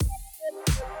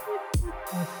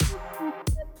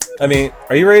I mean,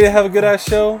 are you ready to have a good ass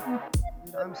show?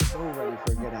 Dude, I'm so ready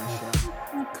for a good ass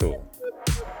show. Cool.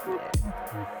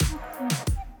 Yeah.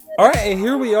 All right, and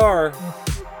here we are.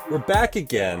 We're back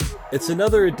again. It's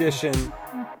another edition.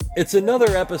 It's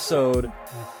another episode.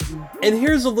 And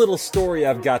here's a little story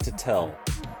I've got to tell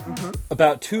Mm-hmm.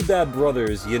 about two bad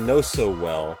brothers you know so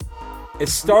well. It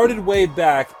started way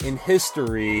back in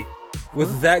history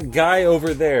with that guy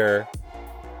over there,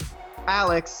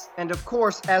 Alex, and of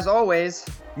course, as always,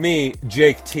 me,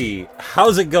 Jake T.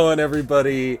 How's it going,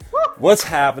 everybody? What's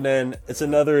happening? It's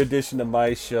another edition of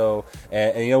my show,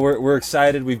 and you know we're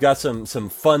excited. We've got some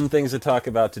fun things to talk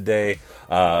about today.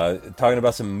 Talking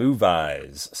about some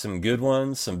movies, some good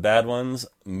ones, some bad ones,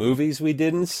 movies we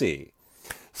didn't see.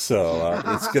 So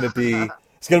it's gonna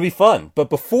be fun. But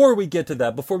before we get to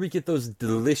that, before we get those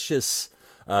delicious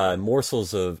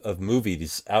morsels of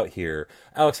movies out here,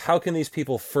 Alex, how can these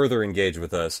people further engage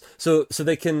with us so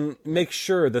they can make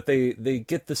sure that they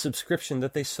get the subscription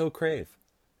that they so crave?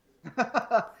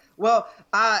 well,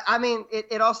 I mean,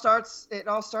 it all starts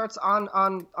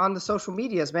on the social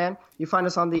medias, man. You find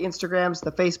us on the Instagrams,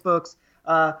 the Facebooks,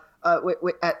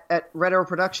 at Red Arrow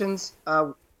Productions.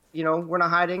 We're not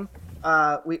hiding.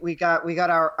 We got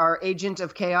our agent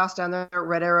of chaos down there, at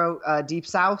Red Arrow Deep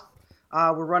South.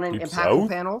 We're running Deep impactful South?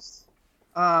 panels.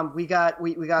 We got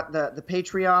the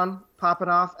Patreon popping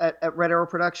off at Red Arrow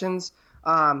Productions.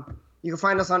 You can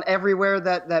find us on everywhere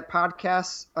that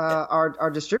podcasts are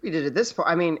distributed at this point.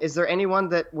 I mean, is there anyone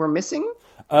that we're missing?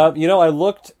 I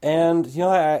looked, and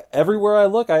everywhere I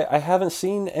look, I haven't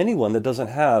seen anyone that doesn't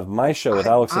have my show with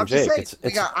Alex I and have to Jake. say,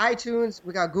 we got iTunes,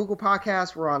 we got Google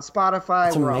Podcasts, we're on Spotify,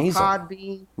 It's we're amazing. on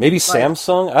Podbean. Maybe Like,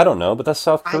 Samsung. I don't know, but that's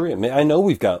South Korea. I know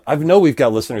we've got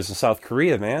listeners in South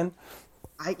Korea, man.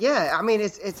 I mean,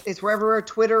 it's wherever.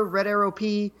 Twitter, Red Arrow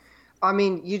P. I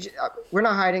mean, we're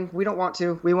not hiding. We don't want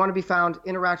to. We want to be found.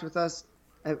 Interact with us.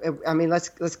 I mean, let's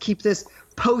keep this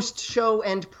post-show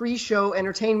and pre-show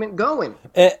entertainment going.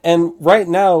 And right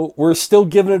now, we're still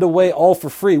giving it away all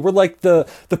for free. We're like the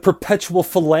perpetual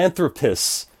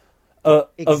philanthropists of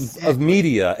Exactly.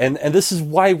 media, and this is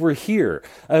why we're here.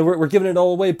 We're giving it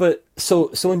all away, but so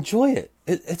enjoy it.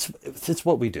 It's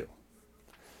what we do.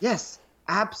 Yes,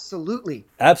 absolutely.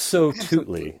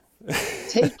 Absolutely.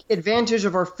 Take advantage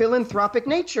of our philanthropic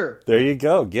nature. There you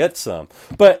go. Get some.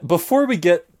 But before we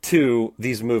get to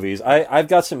these movies, I've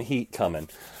got some heat coming.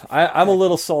 I'm a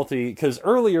little salty because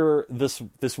earlier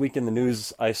this week in the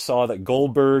news, I saw that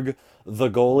Goldberg, the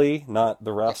goalie, not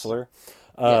the wrestler,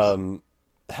 Yes.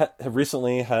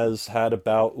 recently has had a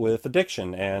bout with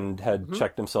addiction and had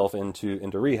checked himself into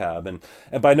rehab. And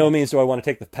by no means do I want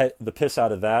to take the piss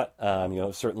out of that.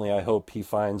 Certainly I hope he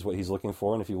finds what he's looking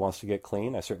for, and if he wants to get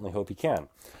clean, I certainly hope he can.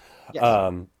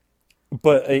 Yes.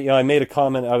 But I made a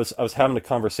comment. I was having a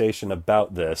conversation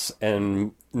about this,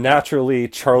 and naturally,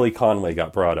 Charlie Conway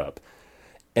got brought up,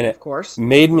 and Of it course.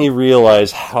 made me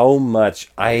realize how much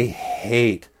I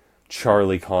hate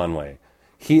Charlie Conway.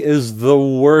 He is the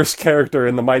worst character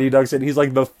in the Mighty Ducks, and he's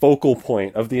like the focal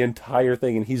point of the entire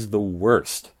thing, and he's the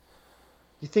worst.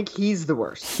 You think he's the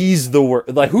worst? He's the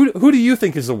worst. Like who do you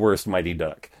think is the worst Mighty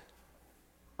Duck?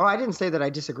 Oh, I didn't say that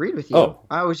I disagreed with you. Oh.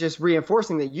 I was just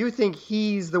reinforcing that you think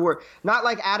he's the worst. Not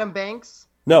like Adam Banks.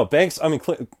 No, Banks. I mean,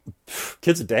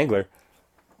 kid's a dangler.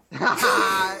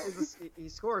 He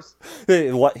scores. He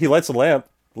lights a lamp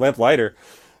lighter.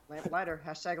 Lamp lighter.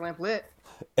 Hashtag lamp lit.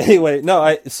 Anyway,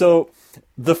 no, so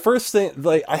the first thing,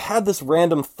 like, I had this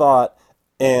random thought,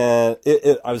 and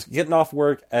I was getting off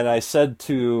work, and I said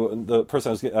to the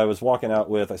person I was walking out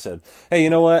with, I said, "Hey,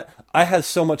 you know what? I had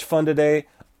so much fun today.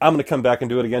 I'm going to come back and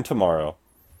do it again tomorrow."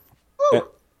 Woo!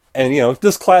 And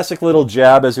this classic little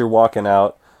jab as you're walking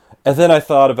out. And then I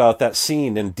thought about that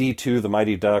scene in D2, The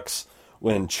Mighty Ducks,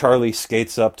 when Charlie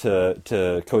skates up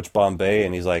to Coach Bombay,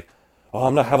 and he's like, "Oh,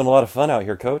 I'm not having a lot of fun out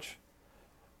here, Coach."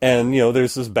 And,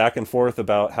 there's this back and forth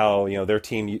about how, their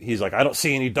team, he's like, "I don't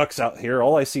see any Ducks out here.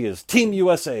 All I see is Team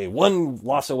USA, one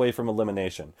loss away from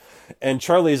elimination." And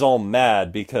Charlie's all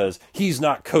mad because he's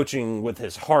not coaching with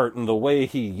his heart and the way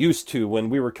he used to when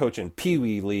we were coaching Pee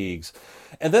Wee leagues.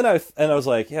 And then I was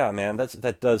like, yeah, man,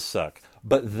 that does suck.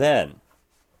 But then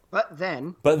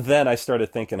I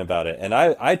started thinking about it, and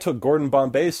I took Gordon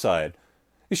Bombay's side.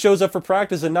 He shows up for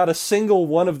practice, and not a single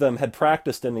one of them had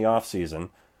practiced in the off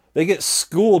season. They get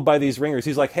schooled by these ringers.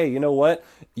 He's like, "Hey, you know what?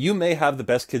 You may have the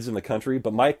best kids in the country,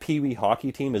 but my Pee Wee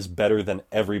hockey team is better than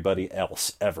everybody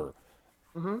else ever.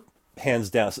 Hands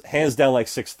down, like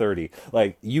 630.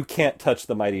 Like, you can't touch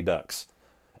the Mighty Ducks."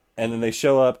 And then they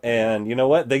show up, and you know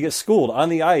what? They get schooled on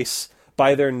the ice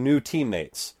by their new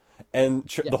teammates. And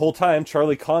Yeah. the whole time,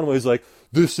 Charlie Conway's like,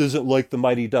 this isn't like the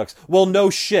Mighty Ducks. Well, no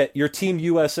shit. You're Team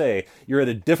USA. You're at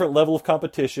a different level of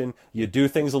competition. You do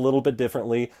things a little bit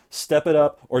differently. Step it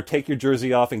up or take your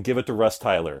jersey off and give it to Russ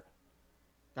Tyler.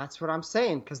 That's what I'm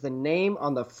saying, because the name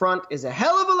on the front is a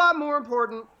hell of a lot more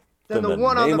important than Than the the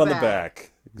one on name the on the back.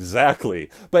 back. Exactly.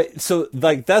 But so,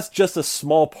 like, that's just a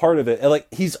small part of it. And, like,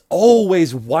 he's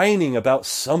always whining about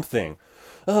something.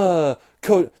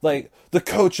 Like, the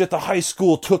coach at the high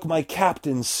school took my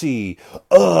captaincy.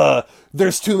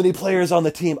 There's too many players on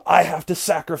the team. I have to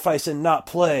sacrifice and not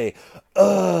play.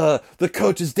 The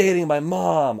coach is dating my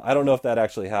mom. I don't know if that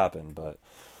actually happened, but,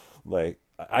 like,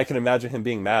 I can imagine him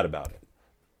being mad about it.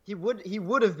 He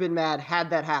would have been mad had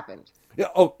that happened. Yeah.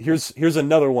 Oh, here's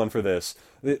another one for this.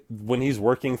 When he's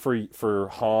working for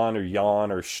Han or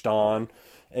Jan or Stan,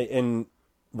 and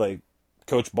like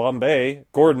Coach Bombay,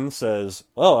 Gordon says,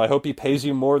 "Well, I hope he pays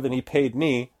you more than he paid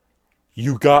me."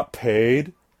 You got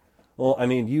paid? Well, I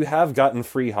mean, you have gotten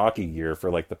free hockey gear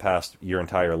for like the past your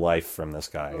entire life from this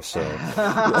guy. So,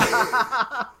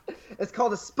 It's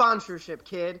called a sponsorship,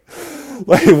 kid.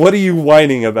 like, what are you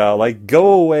whining about? Like,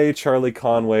 go away, Charlie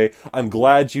Conway. I'm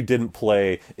glad you didn't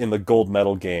play in the gold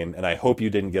medal game, and I hope you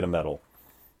didn't get a medal.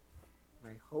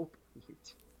 I hope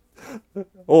you.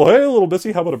 Oh, hey, little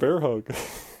Missy, how about a bear hug?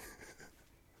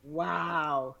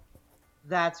 Wow,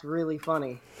 that's really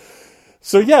funny.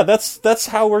 So yeah, that's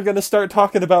how we're gonna start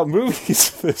talking about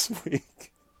movies this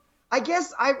week. I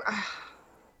guess I.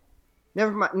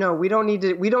 Never mind. No, we don't need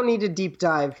to. We don't need to deep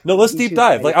dive. No, let's deep into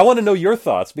dive. that. Like, I want to know your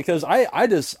thoughts because I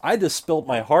just spilt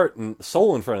my heart and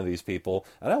soul in front of these people,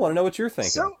 and I want to know what you're thinking.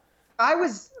 So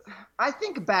I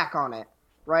think back on it,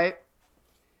 right?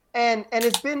 And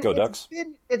it's been Go Ducks.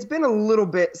 It's been a little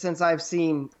bit since I've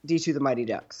seen D2 the Mighty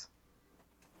Ducks.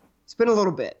 It's been a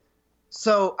little bit.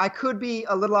 So I could be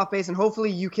a little off base, and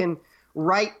hopefully you can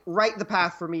write the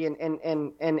path for me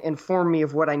and inform me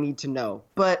of what I need to know.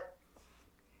 But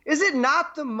is it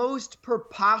not the most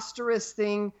preposterous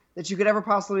thing that you could ever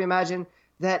possibly imagine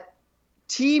that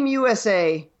Team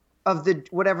USA of the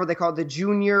whatever they call it, the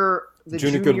junior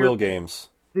Goodwill Games.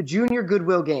 the Junior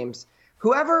Goodwill Games,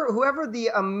 whoever the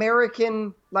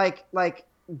American like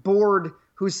board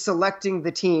who's selecting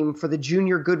the team for the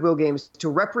Junior Goodwill Games to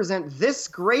represent this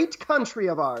great country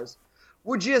of ours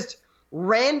would just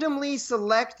randomly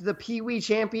select the Pee Wee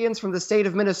champions from the state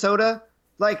of Minnesota?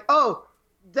 Like, oh,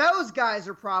 those guys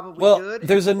are probably Well, good.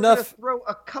 there's We're gonna enough- throw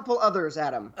a couple others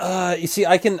at them. You see,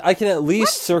 I can at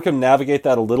least circumnavigate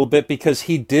that a little bit because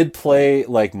he did play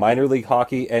like minor league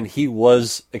hockey and he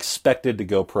was expected to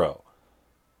go pro.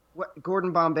 What,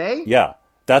 Gordon Bombay? Yeah.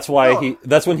 That's why Oh.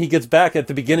 that's when he gets back at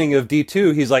the beginning of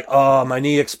D2, he's like, "Oh, my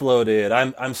knee exploded.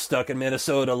 I'm stuck in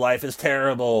Minnesota. Life is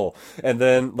terrible." And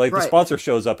then like the Right. sponsor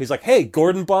shows up. He's like, "Hey,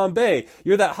 Gordon Bombay,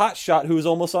 you're that hot shot who was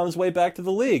almost on his way back to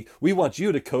the league. We want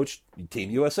you to coach Team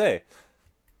USA."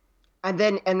 And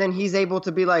then he's able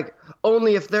to be like,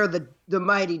 only if they're the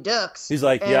Mighty Ducks. He's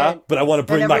like, And- "Yeah, but I want to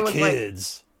bring my everyone's like-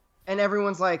 kids." and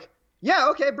everyone's like, yeah,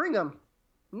 okay, bring them.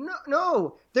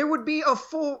 No, there would be a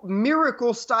full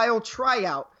miracle-style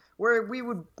tryout where we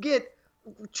would get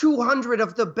 200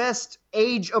 of the best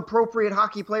age-appropriate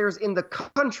hockey players in the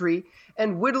country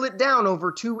and whittle it down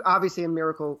over two. Obviously, a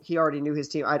miracle. He already knew his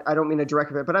team. I don't mean to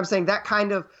direct it, but I'm saying that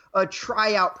kind of a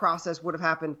tryout process would have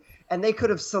happened, and they could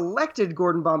have selected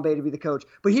Gordon Bombay to be the coach.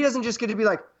 But he doesn't just get to be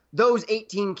like, those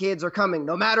 18 kids are coming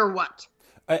no matter what.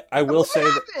 I will What say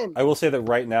happened? that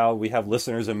right now we have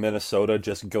listeners in Minnesota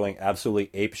just going absolutely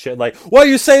apeshit. Like, "What are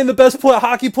you saying? The best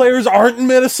hockey players aren't in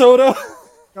Minnesota?"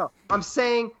 No, I'm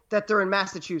saying that they're in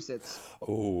Massachusetts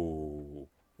Oh,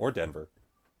 or Denver,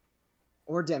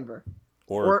 or Denver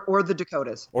or or the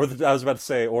Dakotas I was about to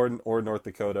say, or North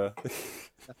Dakota.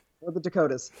 or the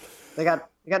Dakotas. They got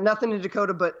nothing in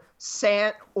Dakota but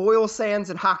oil sands,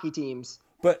 and hockey teams.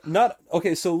 But not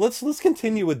okay. So let's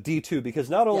continue with D2 because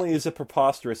not only is it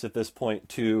preposterous at this point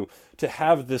to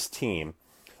have this team.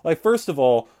 Like, first of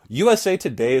all, USA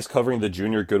Today is covering the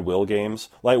Junior Goodwill Games.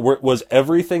 Like, was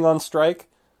everything on strike?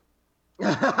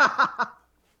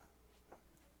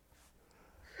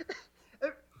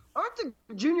 Aren't the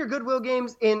Junior Goodwill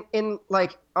Games in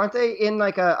like? Aren't they in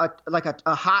like a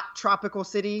hot tropical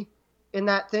city? In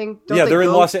that thing, Don't Yeah, they they're in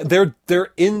go- Los.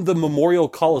 They're in the Memorial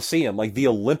Coliseum, like the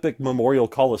Olympic Memorial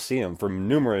Coliseum, for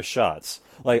numerous shots.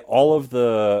 Like all of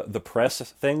the press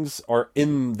things are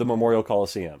in the Memorial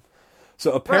Coliseum.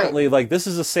 So apparently, like, this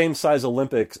is the same size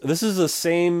Olympics. This is the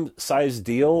same size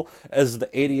deal as the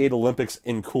 '88 Olympics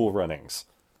in Cool Runnings.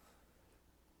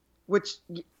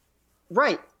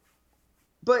 Right,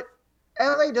 but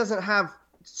LA doesn't have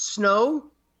snow,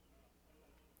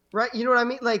 right? You know what I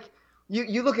mean? Like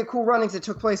you look at Cool Runnings that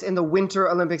took place in the Winter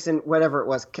Olympics in whatever it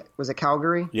was it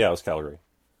Calgary? Yeah, it was Calgary.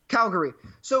 Calgary.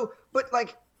 So, but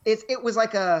like it was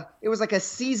like a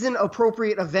season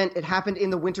appropriate event. It happened in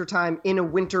the wintertime in a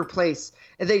winter place.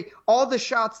 And all the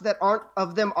shots that aren't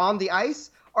of them on the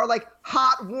ice are like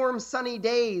hot, warm, sunny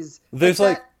days. There's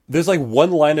like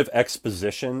one line of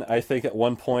exposition, I think, at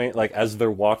one point, like as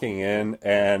they're walking in,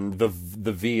 and the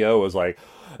VO is like,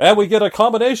 and we get a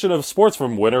combination of sports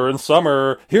from winter and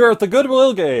summer here at the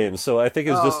Goodwill Games. So I think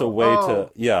it's just a way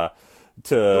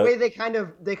the way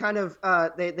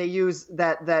they use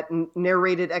that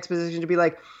narrated exposition to be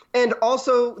like, and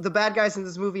also the bad guys in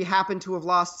this movie happen to have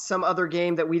lost some other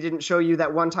game that we didn't show you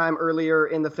that one time earlier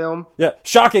in the film. Yeah,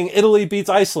 shocking! Italy beats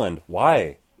Iceland.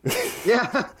 Why?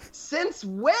 Yeah, since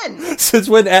when? Since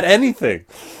when at anything?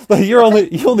 Like you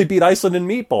only beat Iceland in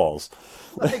meatballs.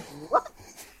 Like what?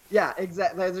 Yeah,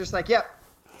 exactly. They're just like, yep.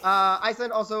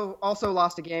 Iceland also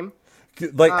lost a game.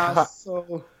 Like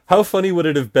how funny would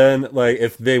it have been, like,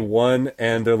 if they won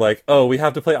and they're like, oh, we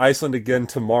have to play Iceland again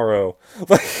tomorrow,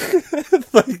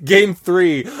 like game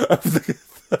 3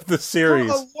 of the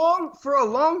series. For a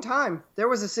long time, there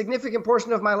was a significant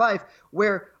portion of my life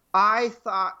where I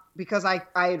thought, because I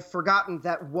had forgotten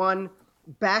that one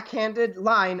backhanded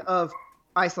line of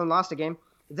Iceland lost a game,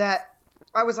 that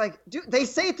I was like, dude, they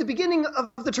say at the beginning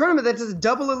of the tournament that it's a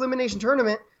double elimination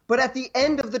tournament, but at the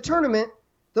end of the tournament,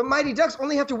 the Mighty Ducks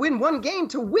only have to win one game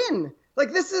to win.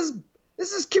 Like, this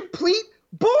is complete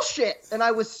bullshit. And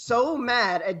I was so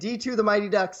mad at D2 the Mighty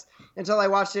Ducks until I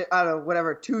watched it, I don't know,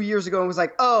 whatever, 2 years ago, and was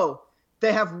like, oh,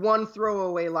 they have one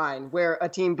throwaway line where a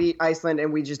team beat Iceland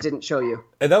and we just didn't show you.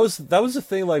 And that was the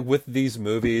thing, like, with these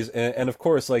movies, and of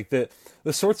course, like, the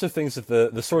sorts of things that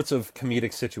the sorts of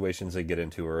comedic situations they get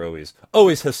into are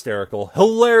always hysterical.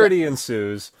 Hilarity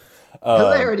ensues.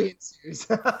 Hilarity ensues.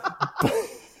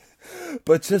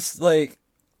 But just, like,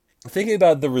 thinking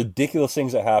about the ridiculous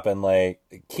things that happen, like,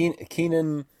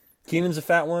 Keenan's a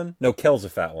fat one? No, Kel's a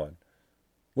fat one.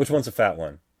 Which one's a fat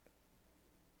one?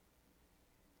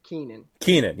 Keenan,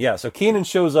 yeah. So Keenan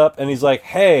shows up, and he's like,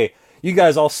 hey, you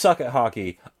guys all suck at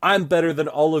hockey. I'm better than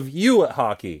all of you at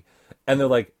hockey. And they're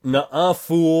like, nuh-uh,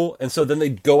 fool. And so then they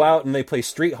go out and they play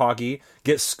street hockey,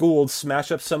 get schooled, smash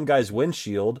up some guy's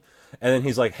windshield, and then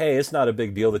he's like, hey, it's not a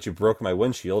big deal that you broke my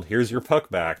windshield. Here's your puck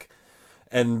back.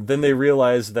 And then they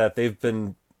realize that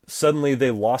suddenly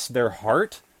they lost their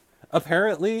heart,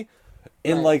 apparently,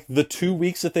 in like the 2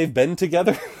 weeks that they've been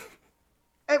together.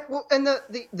 And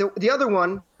the other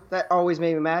one that always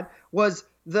made me mad was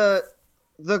the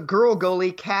girl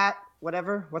goalie, Kat,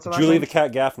 whatever. What's her last name? Julie the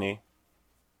Cat Gaffney.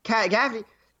 Kat Gaffney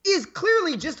is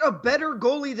clearly just a better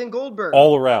goalie than Goldberg.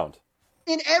 All around.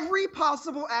 In every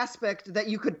possible aspect that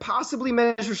you could possibly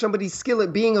measure somebody's skill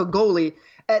at being a goalie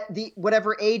at the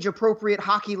whatever age-appropriate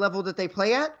hockey level that they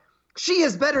play at, she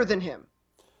is better than him.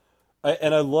 I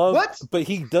love... What? But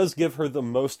he does give her the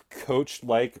most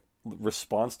coach-like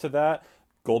response to that.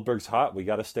 Goldberg's hot. We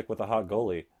got to stick with a hot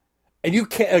goalie. And you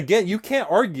can't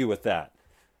argue with that.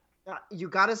 You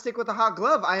got to stick with the hot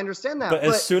glove. I understand that. But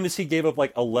as soon as he gave up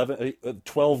like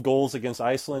 12 goals against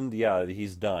Iceland, yeah,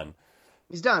 he's done.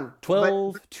 He's done.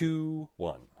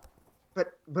 12-1.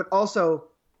 But also,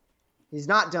 he's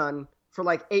not done for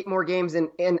like 8 more games, and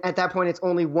at that point, it's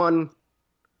only one.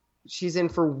 She's in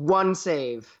for one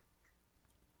save.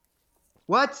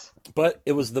 What? But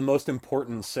it was the most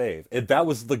important save. That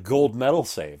was the gold medal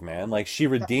save, man. Like, she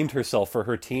redeemed herself for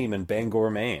her team in Bangor,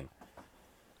 Maine.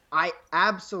 I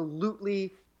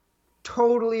absolutely,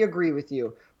 totally agree with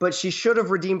you. But she should have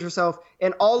redeemed herself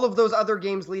in all of those other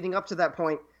games leading up to that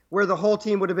point, where the whole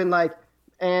team would have been like,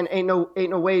 and ain't no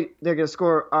way they're gonna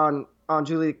score on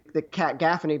Julie the Cat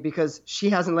Gaffney because she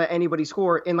hasn't let anybody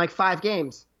score in like 5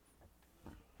 games.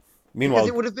 Meanwhile, because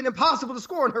it would have been impossible to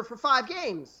score on her for 5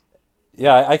 games.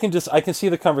 Yeah, I can see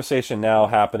the conversation now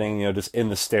happening, just in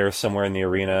the stairs somewhere in the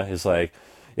arena. Is like,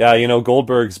 yeah,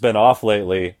 Goldberg's been off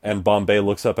lately, and Bombay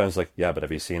looks up and is like, yeah, but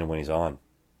have you seen him when he's on?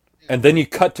 And then you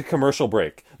cut to commercial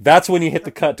break. That's when you hit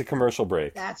the cut to commercial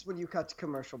break. That's when you cut to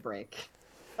commercial break.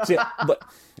 See, but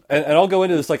and I'll go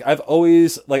into this, like, I've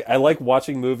always, like, I like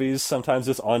watching movies, sometimes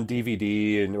it's on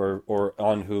DVD or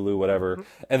on Hulu, whatever,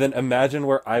 mm-hmm. And then imagine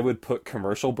where I would put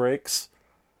commercial breaks.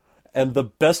 And the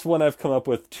best one I've come up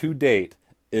with to date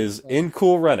is in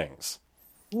Cool Runnings.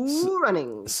 Cool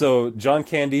Runnings. So John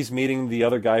Candy's meeting the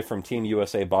other guy from Team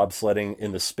USA bobsledding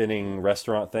in the spinning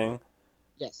restaurant thing.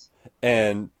 Yes.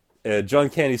 And John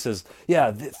Candy says,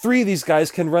 yeah, 3 of these guys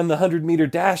can run the 100-meter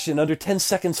dash in under 10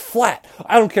 seconds flat.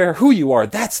 I don't care who you are.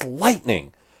 That's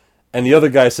lightning. And the other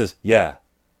guy says, yeah,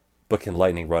 but can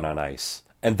lightning run on ice?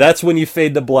 And that's when you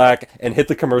fade to black and hit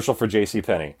the commercial for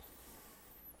JCPenney.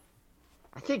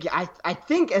 I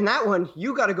think in that one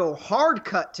you got to go hard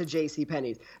cut to J.C.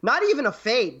 Penney's. Not even a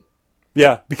fade.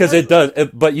 Yeah, because it does.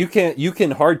 But you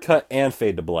can hard cut and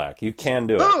fade to black. You can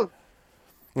do it. Boom,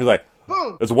 You're like,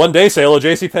 boom. it's one day sale at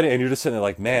JCPenney, and you're just sitting there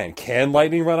like, man, can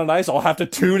lightning run on ice? I'll have to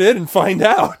tune in and find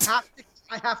out.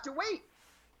 I have to wait.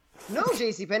 No,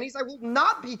 J.C. Penney's, I will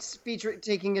not be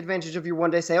taking advantage of your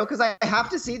one-day sale because I have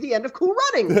to see the end of Cool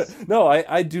Runnings. No,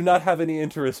 I do not have any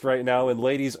interest right now in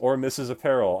ladies or Mrs.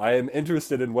 Apparel. I am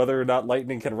interested in whether or not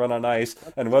lightning can run on ice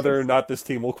and whether or not this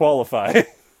team will qualify.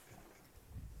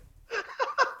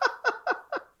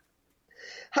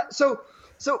 So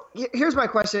here's my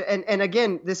question, and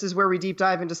again, this is where we deep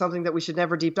dive into something that we should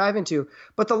never deep dive into.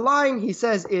 But the line he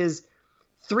says is,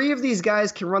 3 of these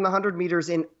guys can run the 100 meters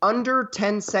in under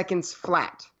 10 seconds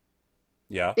flat.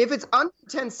 Yeah. If it's under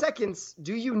 10 seconds,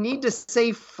 do you need to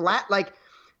say flat? Like,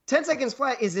 10 seconds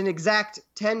flat is an exact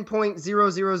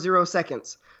 10.000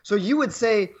 seconds. So you would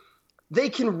say they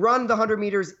can run the 100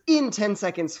 meters in 10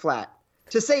 seconds flat.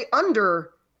 To say under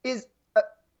is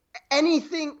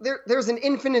anything. There's an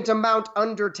infinite amount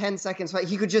under 10 seconds flat.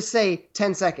 He could just say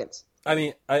 10 seconds. I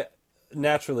mean,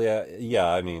 naturally, yeah,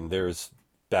 I mean, there's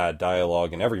bad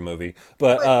dialogue in every movie,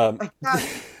 but like that,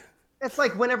 it's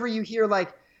like whenever you hear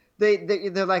like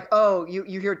they're like, oh, you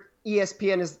hear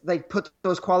ESPN is like put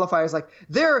those qualifiers like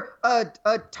they're a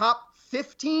top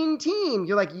 15 team.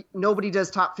 You're like, nobody does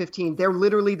top 15. They're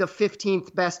literally the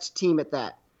 15th best team at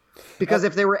that. Because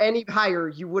if they were any higher,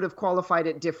 you would have qualified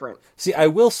it different. see, I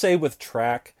will say with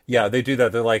track, yeah, they do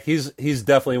that. They're like, he's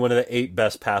definitely one of the 8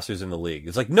 best passers in the league.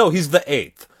 It's like, no, he's the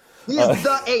 8th. He is the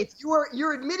 8th.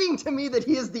 You're admitting to me that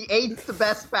he is the 8th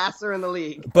best passer in the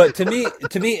league. But to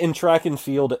me, in track and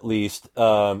field at least,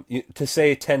 to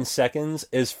say 10 seconds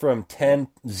is from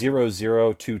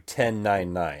 10:00 to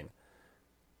 10:99.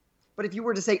 But if you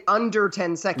were to say under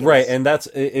 10 seconds, Right, and that's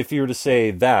if you were to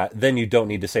say that, then you don't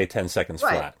need to say 10 seconds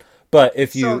Right. flat. But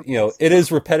if you, So- it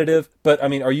is repetitive. But I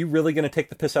mean, are you really going to take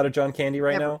the piss out of John Candy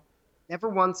right now? never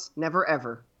once, never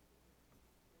ever.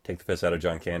 Take the piss out of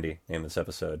John Candy. Name this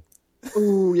episode.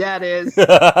 Ooh, yeah, it is.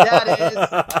 Yeah, it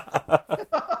is.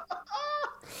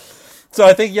 So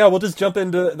I think, yeah, we'll just jump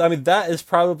into. I mean, that is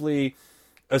probably,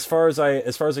 as far as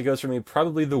it goes for me,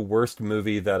 probably the worst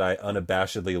movie that I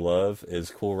unabashedly love is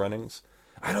Cool Runnings.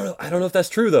 I don't know if that's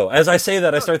true though. As I say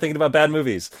that, I start thinking about bad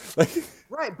movies. Like,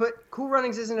 Right, but Cool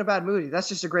Runnings isn't a bad movie. That's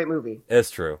just a great movie. it's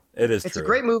true. It's It's true. a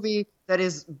great movie that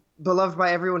is beloved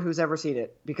by everyone who's ever seen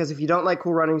it. Because if you don't like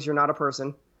Cool Runnings, you're not a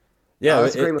person. Yeah,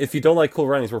 it's a great movie. if you don't like Cool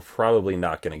Runnings, we're probably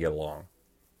not going to get along.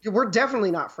 We're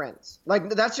definitely not friends. Like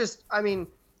that's just. I mean,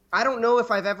 I don't know if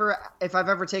I've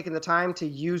ever taken the time to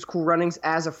use Cool Runnings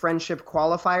as a friendship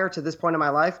qualifier to this point in my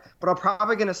life. But I'm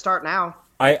probably going to start now.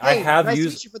 I Hey, have nice to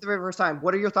used meet you for the very first time.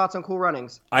 What are your thoughts on Cool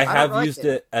Runnings? I don't have like used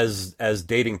it as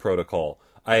dating protocol.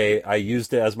 I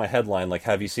used it as my headline. Like,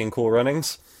 have you seen Cool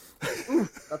Runnings?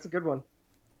 That's a good one.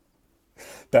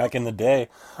 Back in the day.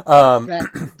 Back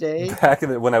in the day, Back in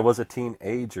the, when I was a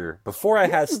teenager, before I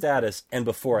had status and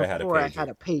before I had a before I pager. had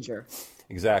a pager,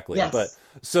 Exactly. Yes. But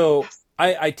so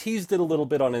I teased it a little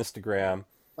bit on Instagram,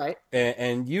 right?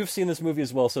 and you've seen this movie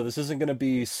as well. So this isn't going to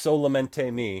be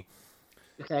solamente me.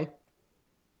 Okay.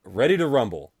 Ready to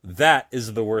Rumble. That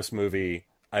is the worst movie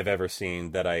I've ever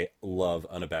seen that I love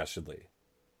unabashedly.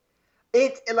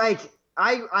 It like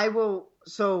I will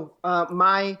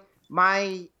my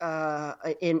in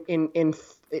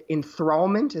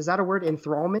enthrallment, is that a word?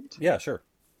 Enthrallment? Yeah, sure.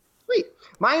 Sweet.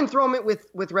 My enthrallment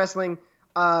with wrestling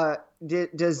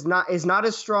is not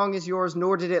as strong as yours,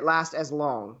 nor did it last as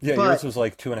long. Yeah, but, yours was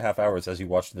like 2.5 hours as you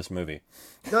watched this movie.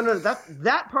 No,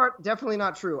 that part definitely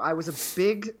not true. I was a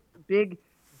big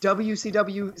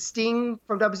WCW Sting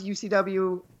from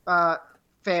WCW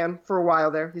fan for a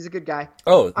while there. He's a good guy.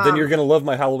 Oh, then you're gonna love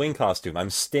my Halloween costume. I'm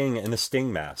Sting in a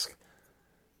Sting mask.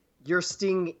 You're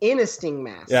Sting in a Sting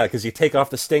mask. Yeah, because you take off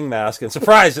the Sting mask and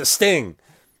surprise, it's Sting.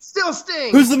 Still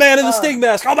Sting. Who's the man in the Sting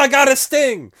mask? Oh my God, it's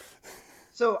Sting.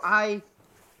 So I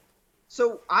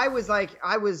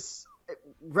was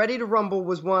Ready to Rumble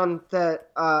was one that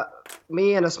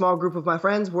me and a small group of my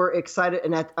friends were excited.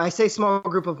 And I say small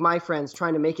group of my friends,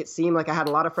 trying to make it seem like I had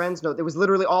a lot of friends. No, there was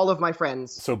literally all of my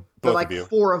friends. So But both like of you.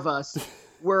 4 of us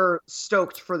were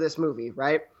stoked for this movie,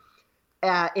 right?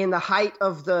 In the height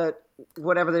of the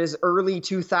whatever that is, early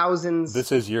 2000s.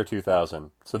 This is year 2000,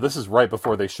 so this is right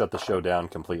before they shut the show down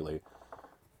completely.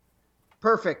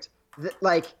 Perfect.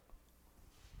 Like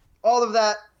all of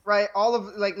that, right? All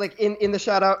of like in the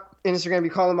shout out Instagram, you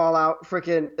call them all out.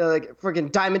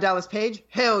 Freaking Diamond Dallas Page.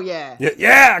 Hell yeah.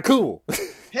 Yeah, cool.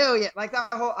 Hell yeah. Like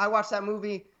that whole. I watched that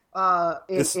movie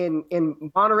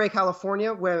in Monterey,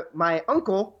 California, where my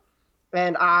uncle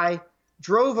and I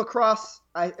drove across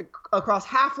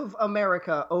half of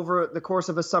America over the course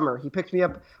of a summer. He picked me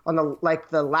up on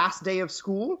the last day of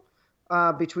school,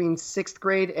 between sixth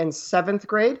grade and seventh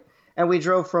grade, and we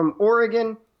drove from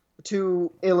Oregon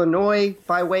to Illinois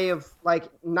by way of like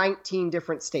 19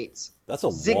 different states. That's a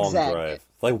long Zigzag drive. it.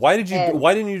 Like, And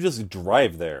why didn't you just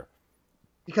drive there?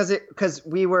 because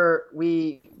we were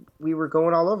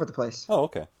going all over the place. Oh,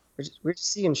 okay. We're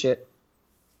just seeing shit.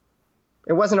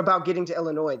 It wasn't about getting to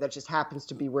Illinois. That just happens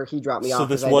to be where he dropped me So off.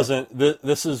 this wasn't.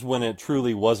 This is when it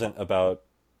truly wasn't about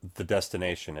the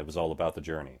destination. It was all about the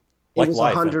journey, It like was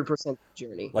life, 100%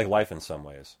 journey. like life in some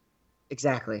ways.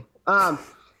 Exactly.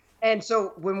 And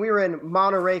so when we were in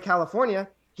Monterey, California,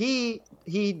 he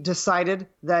decided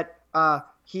that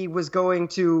he was going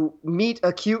to meet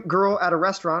a cute girl at a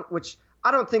restaurant, which I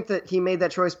don't think that he made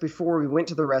that choice before we went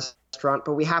to the restaurant,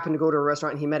 but we happened to go to a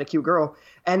restaurant and he met a cute girl.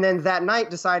 And then that night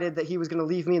decided that he was going to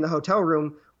leave me in the hotel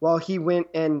room while he went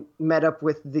and met up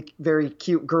with the very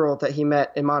cute girl that he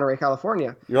met in Monterey,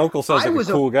 California. Your uncle sounds I like was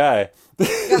a cool guy. Yeah,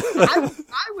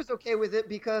 I was okay with it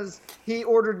because he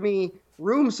ordered me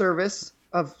room service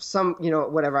of some,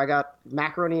 whatever. I got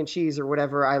macaroni and cheese or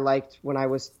whatever I liked when I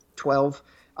was 12.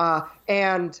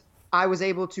 And I was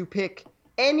able to pick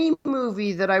any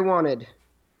movie that I wanted.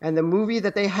 And the movie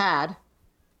that they had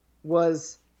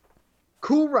was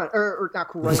Cool Run, or not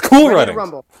Cool Run. It was Cool Ready Runnings. to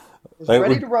Rumble. It was Like,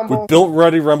 Ready to Rumble. We built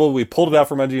Ready to Rumble. We pulled it out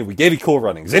from under you. We gave you Cool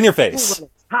Runnings in your Cool face.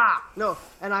 Runnings. Ha! No,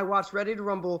 and I watched Ready to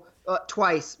Rumble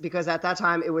twice because at that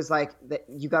time it was like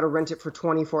you got to rent it for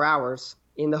 24 hours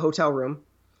in the hotel room.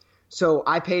 So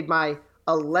I paid my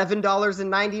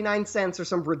 $11.99 or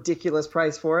some ridiculous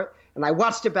price for it, and I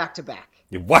watched it back to back.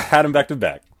 You had him back to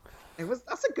back.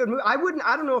 That's a good movie. I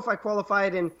don't know if I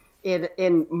qualified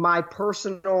in my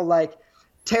personal like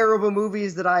terrible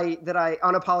movies that I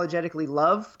unapologetically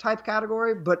love type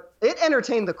category, but it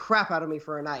entertained the crap out of me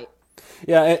for a night.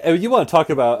 Yeah, and you want to talk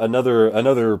about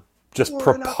another just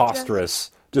Pouring up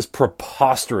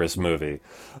preposterous movie.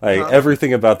 Like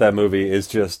everything about that movie is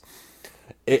just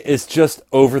it's just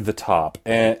over the top.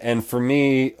 And for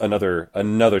me, another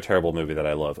terrible movie that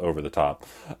I love, Over the Top.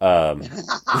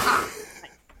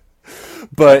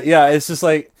 But yeah, it's just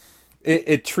like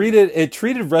it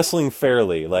treated wrestling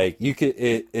fairly. Like you could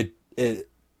it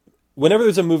whenever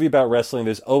there's a movie about wrestling,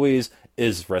 there's always,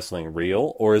 is wrestling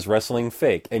real or is wrestling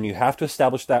fake? And you have to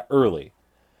establish that early.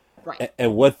 Right.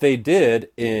 And what they did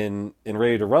in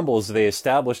Ready to Rumble is they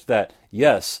established that,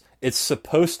 yes, it's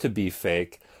supposed to be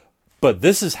fake, but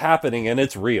this is happening and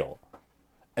it's real.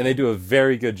 And they do a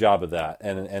very good job of that.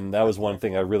 And that was one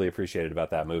thing I really appreciated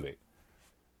about that movie.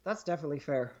 That's definitely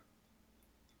fair.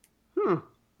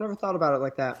 Never thought about it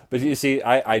like that. But you see,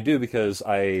 I do because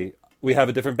we have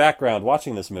a different background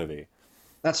watching this movie.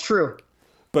 That's true.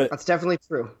 But That's definitely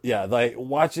true. yeah, like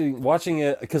watching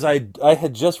it because I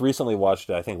had just recently watched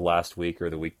it, I think last week or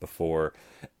the week before,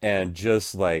 and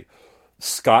just like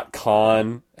Scott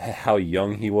Conn, how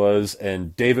young he was,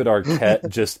 and David Arquette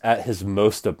just at his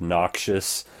most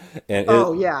obnoxious. And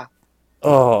Yeah.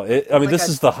 I mean, this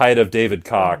is the height of David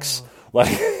Cox. Like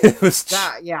it was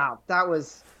That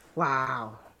was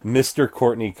wow. Mr.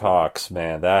 Courtney Cox,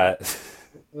 man. That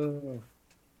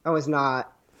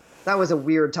That was a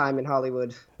weird time in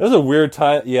Hollywood. It was a weird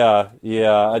time. Yeah.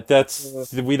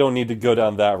 We don't need to go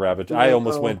down that rabbit. I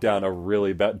almost went down a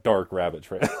really dark rabbit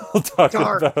trail talking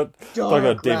about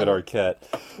David Arquette.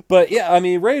 But yeah, I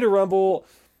mean, Ready to Rumble,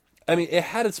 I mean, it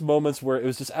had its moments where it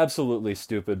was just absolutely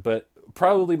stupid, but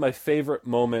probably my favorite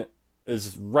moment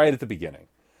is right at the beginning.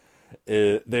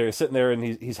 They're sitting there and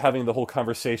he's having the whole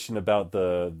conversation about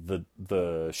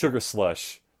the sugar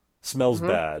slush smells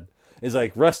bad. He's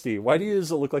like, Rusty, why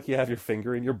does it look like you have your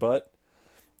finger in your butt?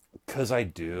 'Cause I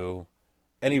do.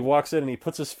 And he walks in and he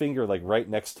puts his finger like right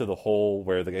next to the hole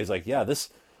where the guy's like, yeah, this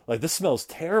smells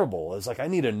terrible. It's like, I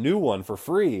need a new one for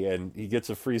free. And he gets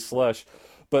a free slush.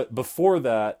 But before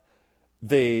that,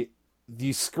 you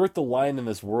skirt the line in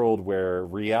this world where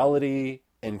reality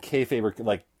and kayfabe are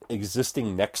like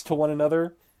existing next to one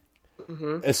another.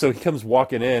 And so he comes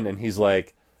walking in and he's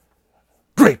like,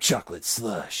 grape chocolate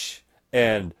slush.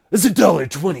 And it's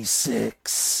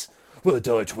 $1.26. Well,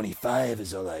 $1.25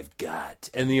 is all I've got.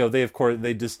 And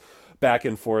they just back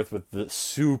and forth with the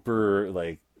super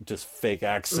like just fake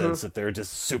accents that they're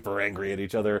just super angry at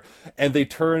each other, and they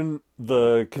turn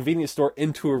the convenience store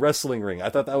into a wrestling ring. I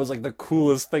thought that was like the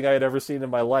coolest thing I had ever seen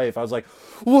in my life. I was like,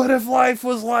 what if life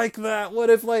was like that? What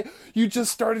if like you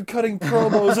just started cutting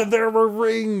promos and there were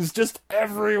rings just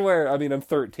everywhere? I mean, I'm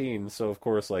 13, so of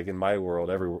course, like in my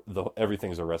world,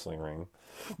 everything's a wrestling ring.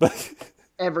 But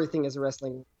Everything is a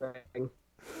wrestling ring.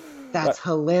 That's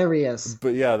hilarious.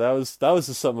 But yeah, that was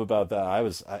just something about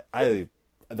that. I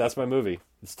that's my movie.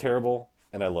 It's terrible,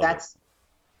 and I love it.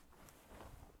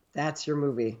 That's your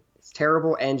movie. It's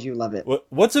terrible, and you love it.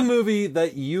 What's a movie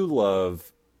that you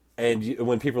love, and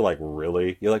when people are like,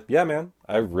 "Really?" You're like, "Yeah, man,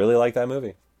 I really like that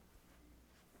movie."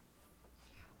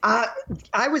 Uh,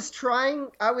 I was trying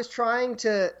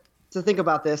to think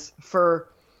about this for,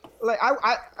 like,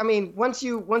 I mean, once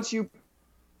you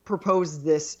proposed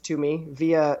this to me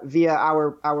via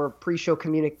our pre-show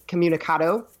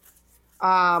communicado,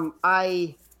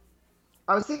 I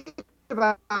was thinking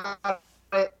about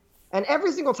it, and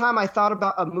every single time I thought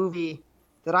about a movie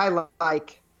that I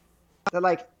like, that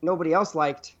like nobody else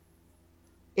liked,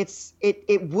 it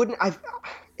wouldn't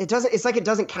it doesn't, it's like it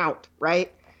doesn't count,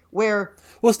 right? Where,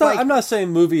 Well, it's not. like, I'm not saying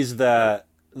movies that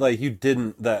like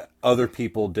that other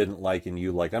people didn't like and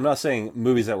you like. I'm not saying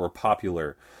movies that were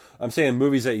popular. I'm saying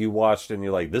movies that you watched and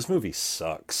you're like, this movie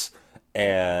sucks,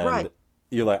 and right,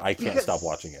 you're like, I can't stop because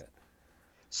watching it.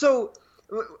 so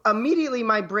immediately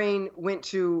my brain went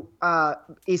to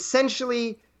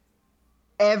essentially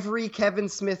every Kevin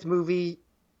Smith movie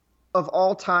of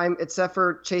all time except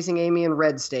for Chasing Amy and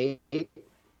Red State.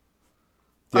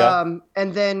 Yeah.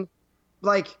 And then,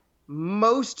 like,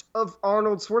 most of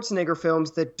Arnold Schwarzenegger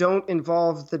films that don't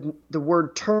involve the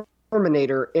word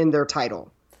Terminator in their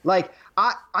title. Like,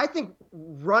 I think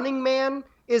Running Man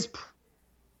is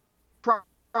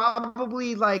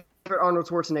probably like favorite Arnold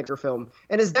Schwarzenegger film,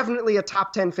 and is definitely a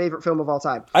top 10 favorite film of all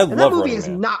time. I And love that movie Running is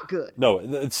Man. not good.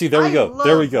 No, see, there we I go.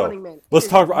 There we love go. Running Man. Let's It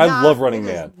is talk. I love not- Running it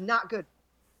is Man. not good.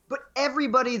 But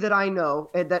everybody that I know,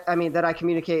 and that I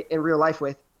communicate in real life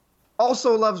with,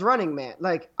 also loves Running Man.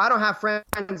 Like, I don't have friends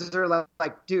that are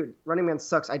like, dude, Running Man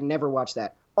sucks. I'd never watch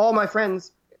that. All my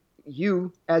friends,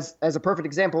 you as a perfect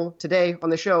example today on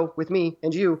the show with me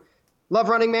and you, love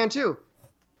Running Man too.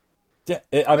 Yeah,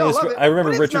 We all love it, I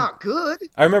remember but it's Richard. not good.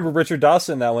 I remember Richard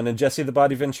Dawson in that one and Jesse the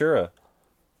Body Ventura.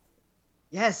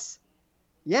 Yes.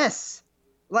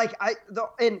 Like,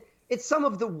 and it's some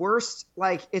of the worst,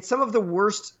 like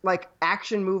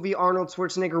action movie Arnold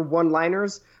Schwarzenegger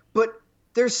one-liners, but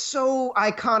they're so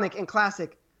iconic and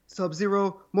classic.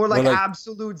 Sub-Zero, more like Well, like-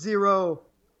 Absolute Zero.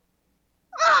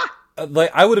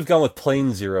 Like I would have gone with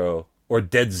Plain Zero or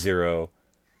Dead Zero.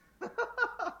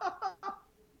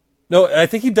 No, I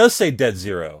think he does say Dead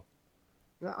Zero.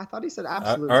 No, I thought he said All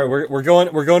Absolute right, Zero.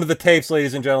 we're going to the tapes,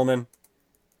 ladies and gentlemen.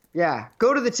 Yeah,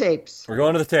 go to the tapes. We're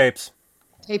going to the tapes.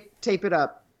 Tape it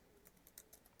up.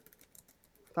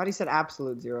 Thought he said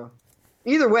Absolute Zero.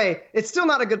 Either way, it's still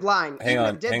not a good line. Hang Even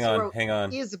on, if Dead hang on, Zero hang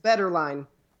on. is a better line.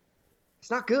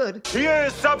 It's not good.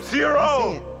 Here's Say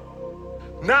Sub-Zero.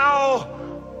 it. Now,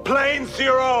 Plain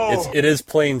Zero. It is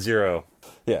Plain Zero.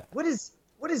 Yeah, What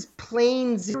does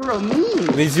Plain Zero mean?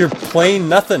 it means you're plain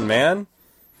nothing, man.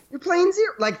 You're Plain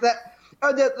Zero, like that.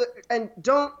 And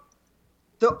don't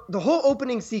the whole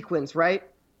opening sequence, right?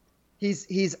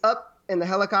 He's up in the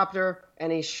helicopter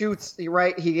and he shoots.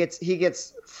 Right, he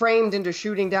gets framed into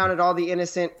shooting down at all the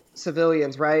innocent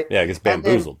civilians, right? Yeah, it gets And then-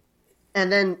 bamboozled.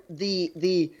 And then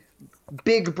the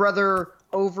big brother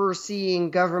overseeing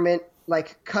government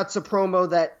like cuts a promo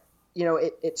that, you know,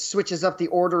 it switches up the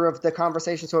order of the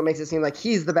conversation so it makes it seem like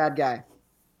he's the bad guy.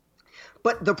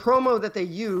 But the promo that they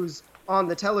use on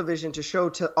the television to show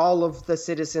to all of the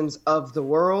citizens of the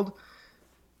world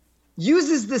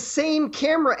uses the same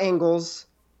camera angles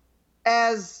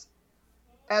as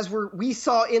we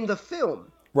saw in the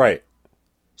film. Right.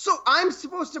 So I'm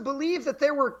supposed to believe that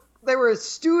there were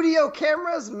studio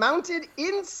cameras mounted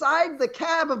inside the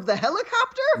cab of the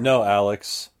helicopter? No,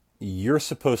 Alex, you're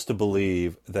supposed to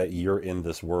believe that you're in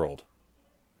this world.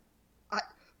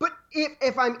 But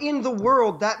if I'm in the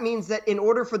world, that means that in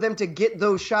order for them to get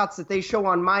those shots that they show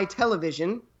on my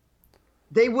television,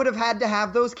 they would have had to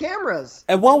have those cameras.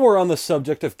 And while we're on the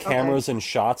subject of cameras and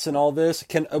shots and all this,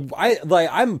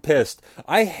 I'm pissed.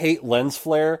 I hate lens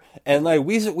flare, and like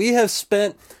we have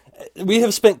spent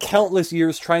countless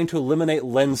years trying to eliminate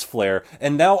lens flare,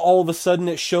 and now all of a sudden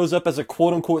it shows up as a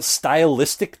quote-unquote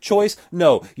stylistic choice.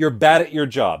 No, you're bad at your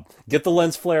job. Get the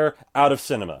lens flare out of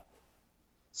cinema.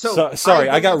 So Sorry,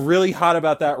 I got really hot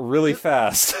about that really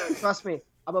fast. Trust me,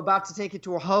 I'm about to take it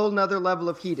to a whole nother level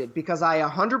of heated because I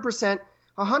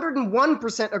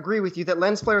 101% agree with you that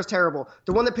lens flare is terrible.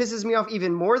 The one that pisses me off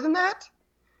even more than that,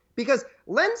 because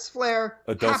lens flare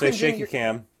But don't say happens in shaky your-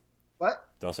 cam. What?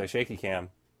 Don't say shaky cam.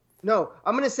 No,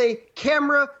 I'm going to say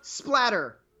camera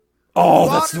splatter. Oh,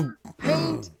 Water,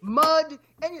 paint, mud,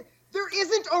 and there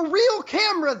isn't a real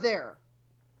camera there.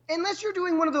 Unless you're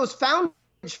doing one of those found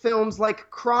films like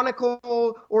Chronicle,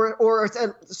 or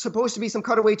it's supposed to be some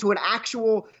cutaway to an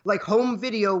actual like home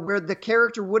video where the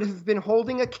character would have been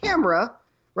holding a camera,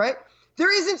 right?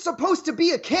 There isn't supposed to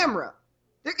be a camera.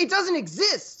 It doesn't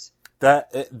exist.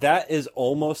 That is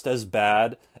almost as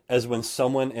bad as when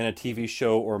someone in a TV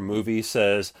show or movie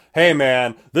says, "Hey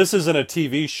man, this isn't a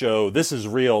TV show, this is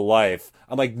real life."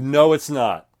 I'm like, "No, it's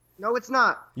not." No, it's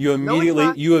not. You No, it's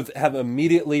not. have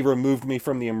immediately removed me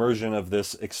from the immersion of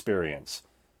this experience.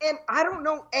 And I don't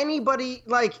know anybody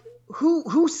like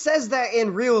who says that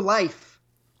in real life.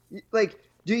 Like,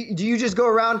 do you just go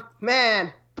around,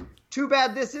 man? Too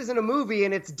bad this isn't a movie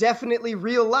and it's definitely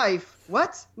real life.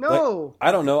 What? No. Like,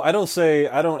 I don't know. I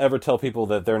don't ever tell people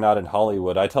that they're not in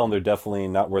Hollywood. I tell them they're definitely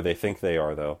not where they think they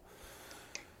are, though.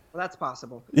 Well, that's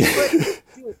possible. But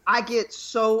dude, I get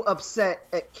so upset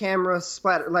at camera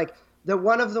splatter. Like,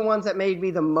 one of the ones that made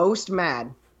me the most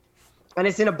mad, and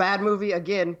it's in a bad movie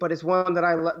again, but it's one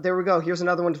that there we go. Here's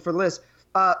another one for the list.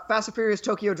 Fast and Furious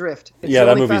Tokyo Drift. It's yeah,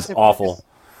 that movie's awful.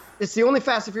 It's the only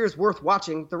Fast and Furious worth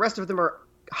watching. The rest of them are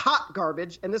hot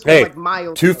garbage, and this one's like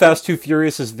mild. Too Fast, Too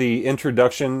Furious is the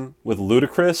introduction with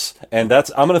Ludacris, and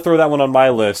I'm going to throw that one on my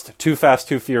list. Too Fast,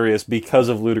 Too Furious because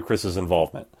of Ludacris's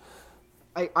involvement.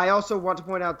 I also want to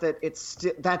point out that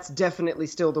that's definitely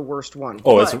still the worst one.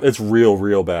 Oh, it's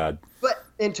real bad. But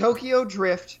in Tokyo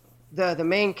Drift, the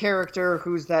main character,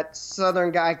 who's that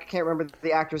southern guy, I can't remember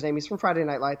the actor's name. He's from Friday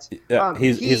Night Lights. Yeah,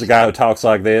 he's the guy who talks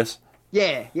like this.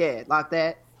 Yeah, like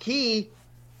that. He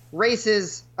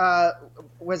races,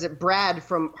 was it Brad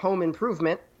from Home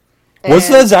Improvement? Was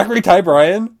that Zachary Ty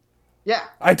Bryan? Yeah.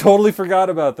 I totally forgot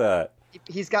about that.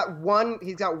 He's got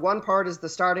one part as the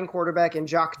starting quarterback in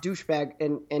Jock Douchebag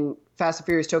in Fast and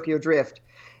Furious Tokyo Drift.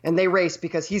 And they race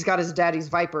because he's got his daddy's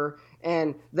Viper,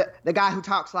 and the guy who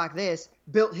talks like this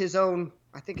built his own,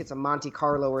 I think it's a Monte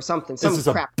Carlo or something. This is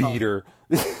a beater.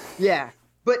 Yeah.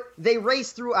 But they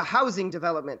race through a housing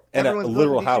development. And a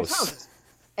literal house.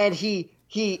 And he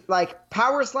like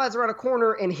power slides around a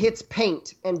corner and hits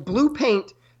paint, and blue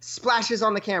paint splashes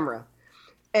on the camera.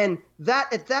 And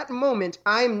at that moment,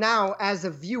 I'm now, as a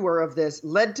viewer of this,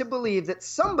 led to believe that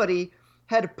somebody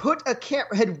had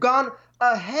had gone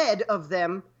ahead of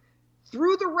them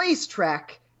through the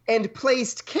racetrack and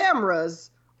placed cameras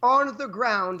on the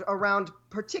ground around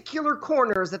particular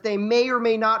corners that they may or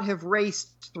may not have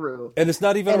raced through. And it's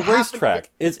not even a racetrack.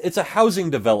 It's a housing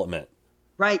development.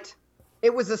 Right.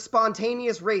 It was a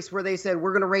spontaneous race where they said,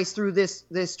 we're going to race through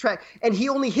this track. And he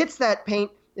only hits that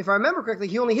paint, if I remember correctly,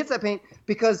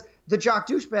 because the Jock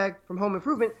Douchebag from Home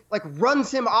Improvement like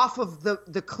runs him off of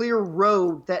the clear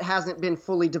road that hasn't been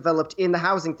fully developed in the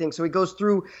housing thing. So he goes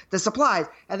through the supplies,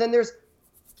 and then there's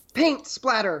paint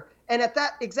splatter. And at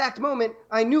that exact moment,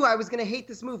 I knew I was going to hate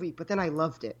this movie, but then I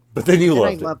loved it. But then you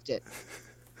loved it. I loved it.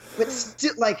 But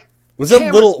still, like, was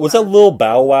that Lil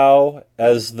Bow Wow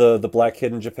as the black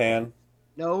kid in Japan?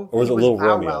 No, or was it Lil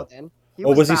Romeo? Wow then.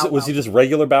 Was he just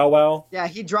regular Bow Wow? Yeah,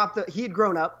 he had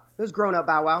grown up. It was grown up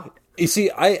Bow Wow. You see,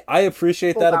 I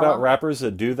appreciate that about rappers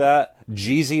that do that.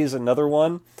 Jeezy is another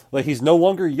one. Like, he's no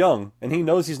longer young, and he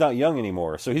knows he's not young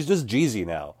anymore, so he's just Jeezy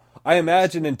now. I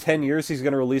imagine in 10 years he's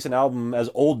going to release an album as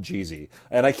old Jeezy,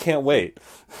 and I can't wait.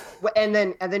 And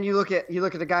then you look at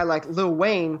a guy like Lil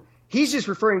Wayne. He's just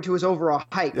referring to his overall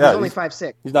height. Yeah, he's only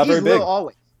 5'6". He's not very big. Little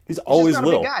always. He's always just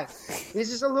little. Not a big guy. He's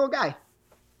just a little guy.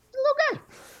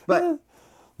 But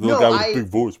little guy with a big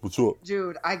voice. What's up,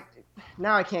 dude?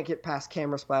 Now I can't get past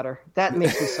camera splatter. That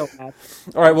makes me so mad.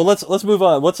 All right, well let's move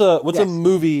on. What's a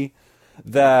movie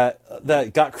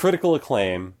that got critical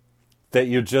acclaim that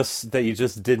you just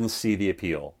didn't see the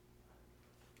appeal?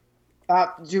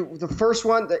 Dude, the first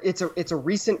one, it's a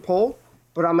recent poll,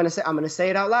 but I'm gonna say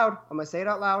it out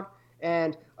loud.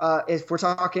 And if we're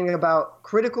talking about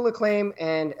critical acclaim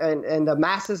and the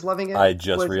masses loving it, I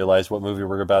just realized what movie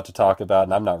we're about to talk about,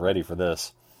 and I'm not ready for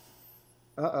this.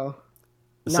 Uh-oh.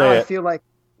 Now I feel like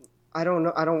I don't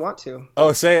know. I don't want to.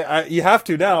 Oh, say it. You have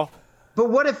to now. But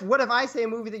what if I say a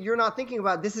movie that you're not thinking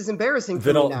about? This is embarrassing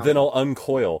for me now. Then I'll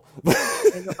uncoil.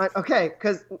 Okay,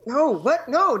 because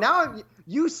no. Now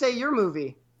you say your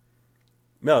movie.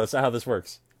 No, that's not how this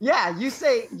works. Yeah, you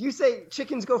say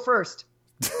chickens go first.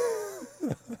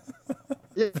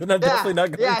 Then I'm definitely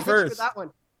not going first. That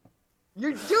one.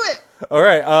 You do it. All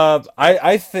right.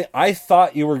 I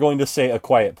thought you were going to say A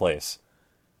Quiet Place.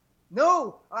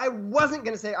 No, I wasn't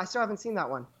going to say. I still haven't seen that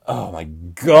one. Oh my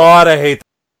God, I hate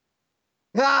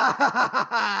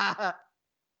that.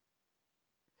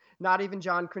 Not even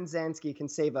John Krasinski can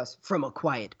save us from A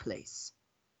Quiet Place.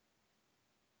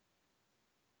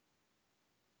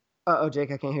 Uh-oh,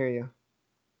 Jake, I can't hear you.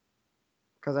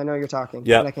 Because I know you're talking.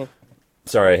 Yeah. But I can't.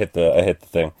 Sorry, I hit the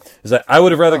thing. Is that I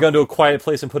would have rather gone to A Quiet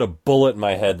Place and put a bullet in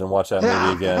my head than watch that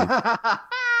movie again.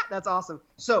 That's awesome.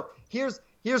 So here's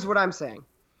what I'm saying.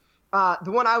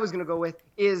 The one I was gonna go with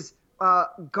is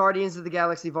Guardians of the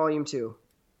Galaxy Volume 2.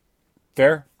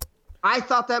 Fair. I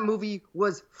thought that movie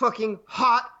was fucking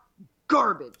hot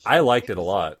garbage. I liked it a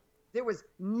lot. There was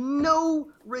no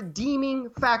redeeming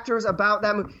factors about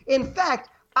that movie. In fact,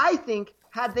 I think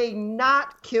had they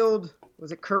not killed,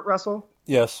 was it Kurt Russell?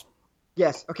 Yes.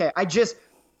 Yes. Okay.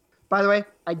 By the way,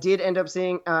 I did end up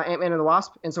seeing Ant-Man and the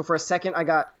Wasp, and so for a second I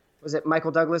got, was it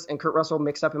Michael Douglas and Kurt Russell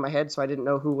mixed up in my head, so I didn't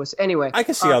know who was. Anyway, I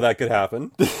can see how that could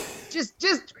happen.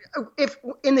 just if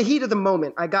in the heat of the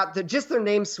moment I got just their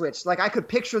name switched, like I could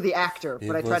picture the actor,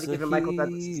 but I tried to give him Michael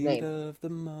Douglas' name. Of the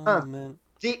moment.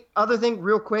 The other thing,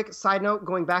 real quick, side note,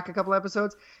 going back a couple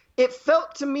episodes, it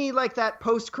felt to me like that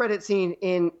post-credit scene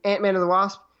in Ant-Man and the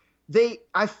Wasp.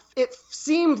 It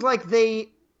seemed like they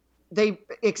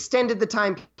extended the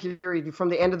time period from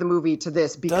the end of the movie to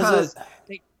this because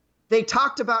they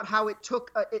talked about how it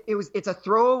took it's a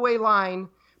throwaway line,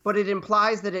 but it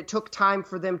implies that it took time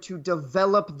for them to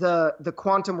develop the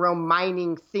quantum realm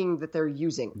mining thing that they're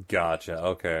using. Gotcha.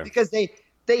 Okay. Because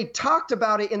they talked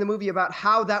about it in the movie about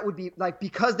how that would be like,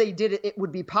 because they did it, it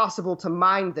would be possible to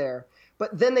mine there.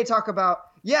 But then they talk about,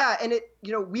 and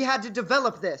we had to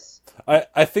develop this.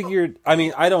 I figured, I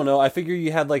don't know. I figure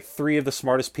you had like 3 of the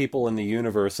smartest people in the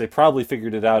universe. They probably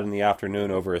figured it out in the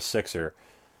afternoon over a sixer.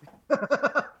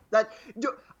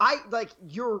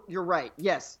 You're right.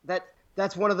 Yes.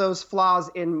 That's one of those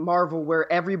flaws in Marvel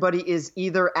where everybody is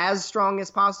either as strong as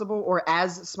possible or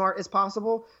as smart as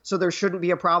possible. So there shouldn't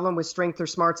be a problem with strength or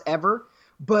smarts ever.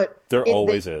 But there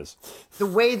always is. The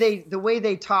way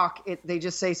they talk, they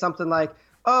just say something like,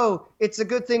 "Oh, it's a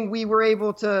good thing we were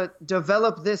able to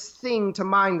develop this thing to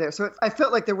mine there." So I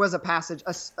felt like there was a passage,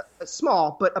 a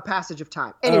small, but a passage of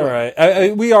time. Anyway. All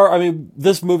right.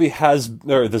 This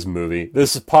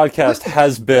podcast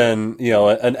has been,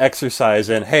 an exercise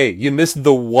in, hey, you missed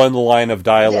the one line of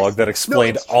dialogue that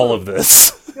explained all of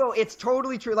this. No, it's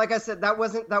totally true. Like I said, that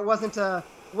wasn't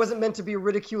meant to be a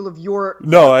ridicule of your.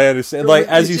 No, I understand. Like,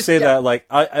 as you say that,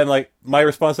 my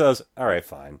response to that was, all right,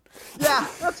 fine. Yeah,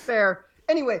 that's fair.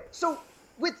 Anyway, so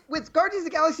with Guardians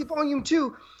of the Galaxy Volume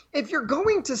 2, if you're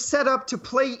going to set up to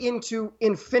play into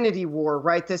Infinity War,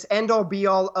 right, this end-all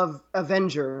be-all of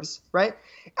Avengers, right,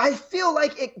 I feel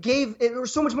like there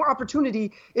was so much more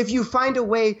opportunity if you find a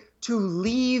way to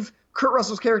leave Kurt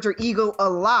Russell's character Ego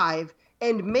alive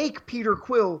and make Peter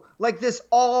Quill like this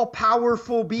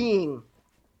all-powerful being.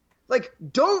 Like,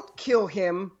 don't kill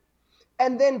him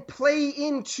and then play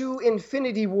into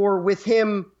Infinity War with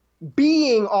him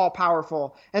being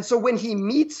all-powerful. And so when he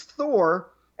meets Thor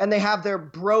and they have their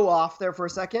bro off there for a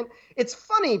second, it's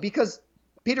funny because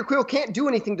Peter Quill can't do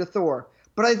anything to Thor.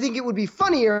 But I think it would be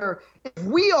funnier if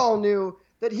we all knew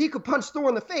that he could punch Thor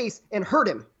in the face and hurt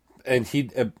him. And he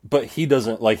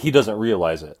doesn't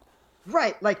realize it.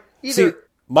 Right, like either... See,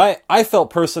 I felt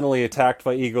personally attacked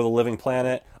by Ego the Living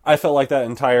Planet. I felt like that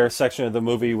entire section of the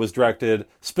movie was directed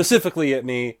specifically at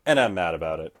me, and I'm mad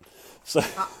about it. So...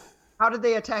 How did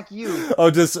they attack you? Oh,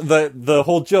 just the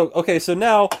whole joke. Okay, so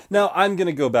now I'm going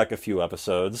to go back a few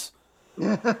episodes.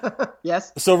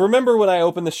 Yes. So remember when I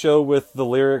opened the show with the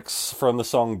lyrics from the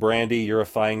song Brandy, You're a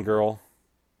Fine Girl?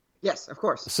 Yes, of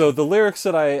course. So the lyrics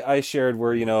that I shared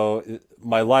were,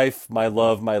 my life, my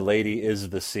love, my lady is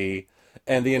the sea.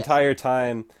 And the entire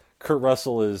time, Kurt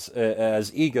Russell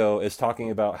as Ego is talking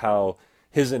about how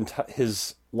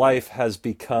his life has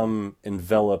become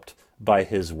enveloped by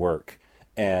his work.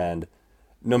 And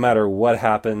no matter what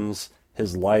happens,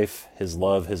 his life, his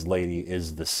love, his lady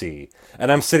is the sea.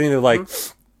 And I'm sitting there like,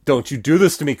 don't you do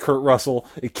this to me, Kurt Russell.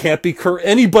 It can't be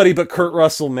anybody but Kurt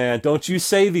Russell, man. Don't you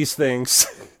say these things.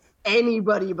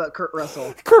 Anybody but Kurt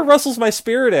Russell. Kurt Russell's my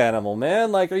spirit animal,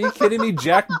 man. Like, are you kidding me?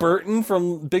 Jack Burton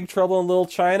from Big Trouble in Little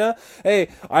China? Hey,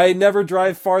 I never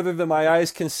drive farther than my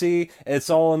eyes can see. It's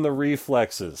all in the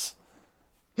reflexes.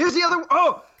 Here's the other...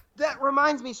 Oh! That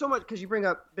reminds me so much, because you bring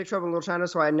up Big Trouble in Little China,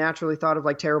 so I naturally thought of,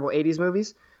 like, terrible 80s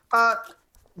movies. The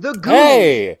Goonies.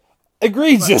 Hey!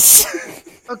 Egregious!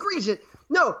 Egregious.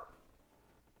 No.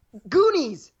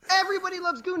 Goonies. Everybody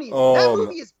loves Goonies. Oh, that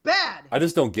movie is bad. I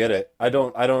just don't get it. I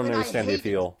don't understand the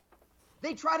appeal.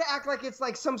 They try to act like it's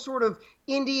like some sort of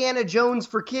Indiana Jones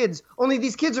for kids, only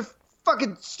these kids are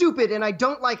fucking stupid, and I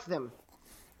don't like them.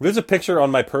 There's a picture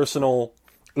on my personal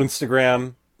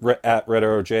Instagram, at Red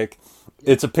Arrow Jake.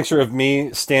 It's a picture of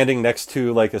me standing next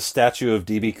to like a statue of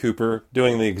DB Cooper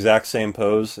doing the exact same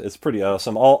pose. It's pretty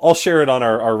awesome. I'll share it on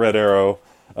our Red Arrow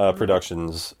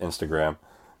Productions Instagram.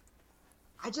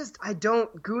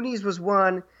 Goonies was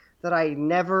one. that I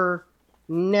never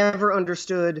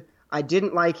understood. I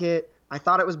didn't like it. I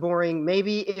thought it was boring.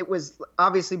 Maybe it was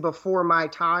obviously before my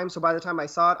time, so by the time I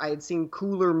saw it, I had seen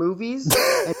cooler movies.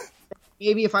 And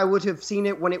maybe if I would have seen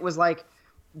it when it was like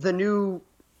the new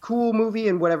cool movie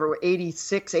in whatever,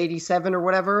 86, 87 or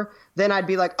whatever, then I'd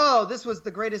be like, oh, this was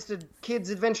the greatest kids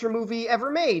adventure movie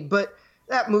ever made. But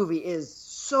that movie is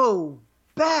so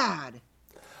bad.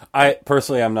 I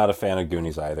personally, I'm not a fan of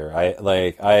Goonies either.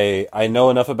 I know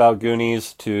enough about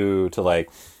Goonies to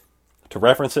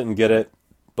reference it and get it,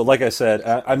 but like I said,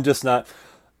 I'm just not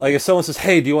like if someone says,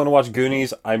 "Hey, do you want to watch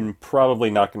Goonies?" I'm probably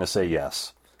not going to say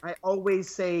yes. I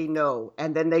always say no,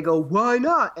 and then they go, "Why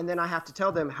not?" And then I have to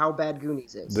tell them how bad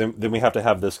Goonies is. Then we have to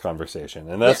have this conversation,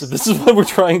 and this Yes. is what we're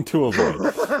trying to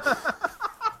avoid.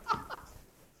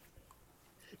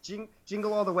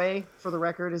 Jingle All the Way, for the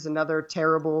record, is another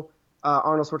terrible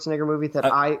Arnold Schwarzenegger movie that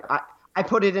I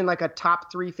put it in like a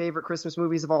top 3 favorite Christmas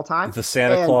movies of all time. The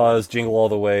Santa Claus, Jingle All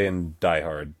the Way, and Die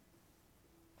Hard.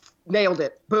 Nailed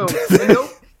it. Boom.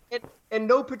 In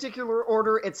no particular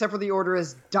order, except for the order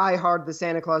is Die Hard, The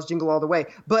Santa Claus, Jingle All the Way.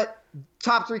 But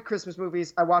top 3 Christmas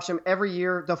movies, I watch them every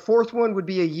year. The 4th one would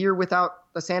be A Year Without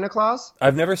a Santa Claus.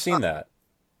 I've never seen that.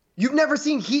 You've never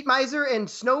seen Heat Miser and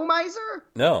Snow Miser?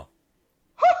 No.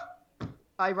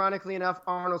 Ironically enough,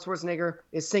 Arnold Schwarzenegger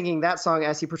is singing that song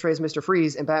as he portrays Mr.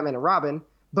 Freeze in Batman and Robin.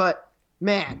 But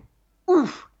man,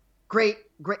 oof, great.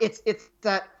 It's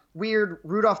that weird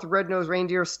Rudolph the Red-Nosed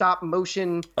Reindeer stop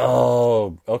motion.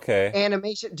 Oh, okay.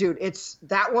 Animation, dude. It's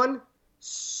that one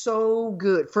so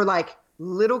good for like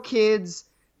little kids,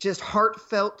 just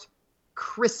heartfelt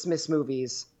Christmas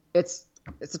movies. It's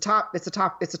a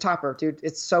topper, dude.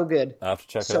 It's so good. I'll have to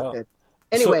check it So out. good.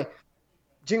 Anyway.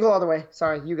 Jingle All the Way.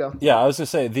 Sorry, you go. Yeah, I was gonna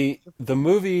say the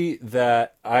movie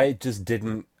that I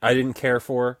didn't care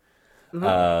for,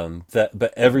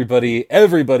 but everybody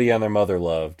and their mother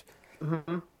loved,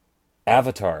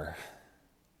 Avatar.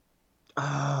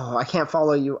 Oh, I can't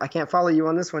follow you. I can't follow you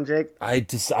on this one, Jake. I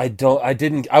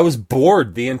was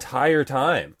bored the entire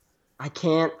time. I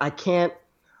can't.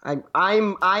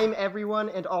 I'm everyone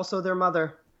and also their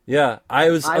mother. Yeah,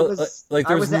 I was like,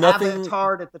 there I was was nothing.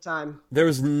 Avatar at the time. There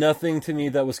was nothing to me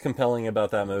that was compelling about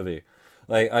that movie.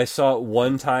 Like, I saw it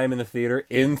one time in the theater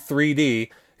in 3D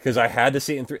because I had to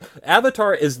see it in 3D.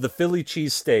 Avatar is the Philly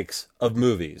cheesesteaks of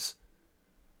movies.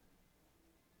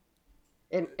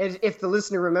 And if the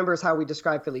listener remembers how we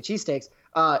describe Philly cheesesteaks,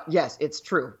 yes, it's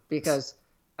true. Because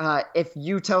if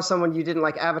you tell someone you didn't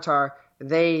like Avatar,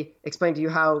 they explain to you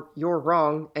how you're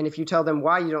wrong. And if you tell them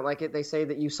why you don't like it, they say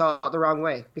that you saw it the wrong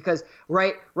way. Because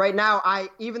right now,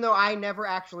 even though I never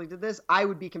actually did this, I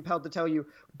would be compelled to tell you,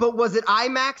 but was it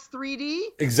IMAX 3D?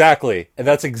 Exactly. And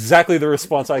that's exactly the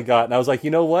response I got. And I was like,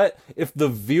 you know what? If the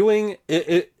viewing,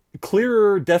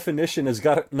 clearer definition is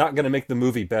not going to make the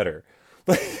movie better.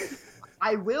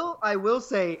 I will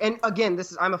say, and again,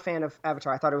 I'm a fan of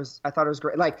Avatar. I thought it was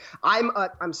great. Like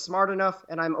I'm smart enough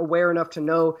and I'm aware enough to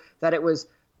know that it was,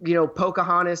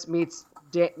 Pocahontas meets,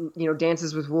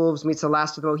 Dances with Wolves meets The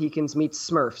Last of the Mohicans meets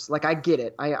Smurfs. Like I get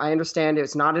it. I understand it.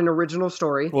 It's not an original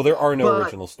story. Well, there are no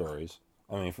original stories.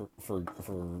 I mean, for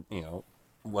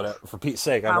whatever, for Pete's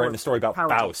sake, I'm writing a story about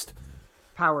Faust.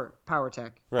 Power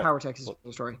Tech. Right. Power Tech is the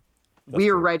original story. We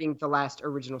are writing the last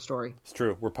original story. It's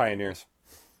true. We're pioneers.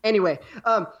 Anyway,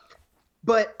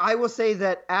 but I will say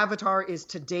that Avatar is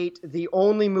to date the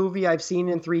only movie I've seen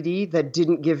in 3D that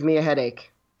didn't give me a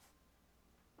headache.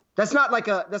 That's not like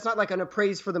an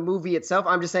appraise for the movie itself.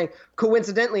 I'm just saying,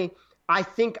 coincidentally, I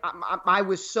think I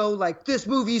was so like, this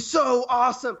movie's so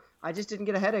awesome. I just didn't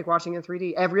get a headache watching it in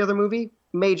 3D. Every other movie,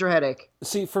 major headache.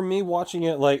 See, for me, watching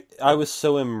it, like, I was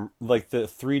so, the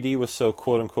 3D was so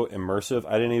quote-unquote immersive,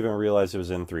 I didn't even realize it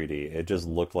was in 3D. It just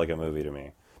looked like a movie to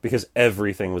me. Because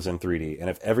everything was in 3D. And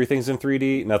if everything's in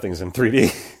 3D, nothing's in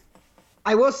 3D.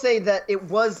 I will say that it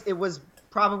was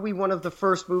probably one of the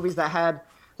first movies that had,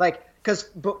 because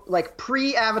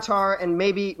pre-Avatar, and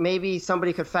maybe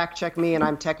somebody could fact check me and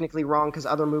I'm technically wrong because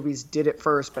other movies did it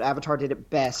first, but Avatar did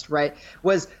it best, right?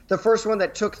 Was the first one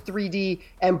that took 3D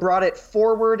and brought it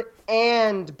forward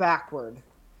and backward.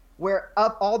 Where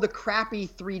all the crappy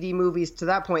 3D movies to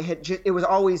that point, it was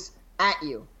always at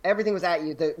you. Everything was at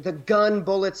you. The gun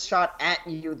bullets shot at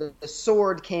you. The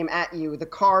sword came at you. The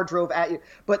car drove at you.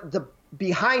 But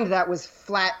behind that was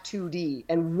flat 2D,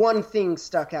 and one thing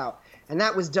stuck out, and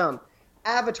that was dumb.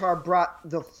 Avatar brought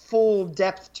the full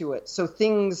depth to it. So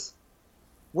things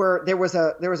where there was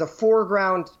a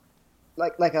foreground,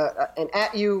 like an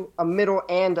at you, a middle,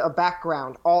 and a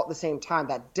background all at the same time.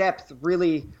 That depth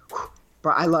really,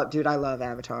 bro. I love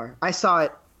Avatar. I saw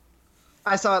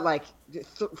it like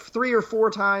 3 or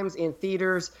 4 times in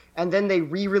theaters, and then they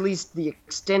re-released the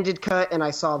extended cut, and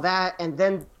I saw that. And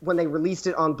then when they released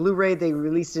it on Blu-ray, they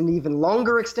released an even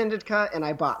longer extended cut, and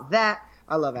I bought that.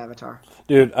 I love Avatar.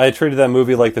 Dude, I treated that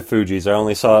movie like the Fugees. I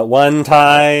only saw it one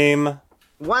time.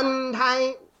 One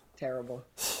time. Terrible.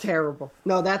 Terrible.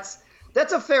 No, that's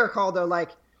a fair call, though. Like,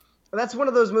 that's one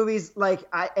of those movies, like,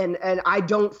 I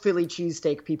don't Philly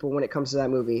cheesesteak people when it comes to that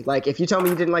movie. Like, if you tell me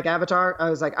you didn't like Avatar, I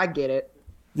was like, I get it.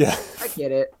 Yeah. I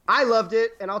get it. I loved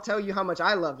it, and I'll tell you how much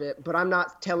I loved it, but I'm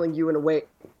not telling you in a way.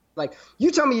 Like,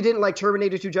 you tell me you didn't like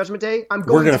Terminator 2 Judgment Day, I'm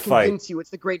going to convince you it's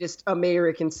the greatest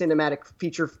American cinematic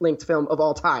feature-length film of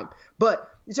all time.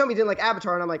 But you tell me you didn't like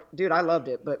Avatar, and I'm like, dude, I loved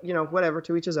it. But, whatever,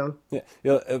 to each his own. Yeah.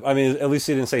 I mean, at least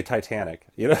he didn't say Titanic,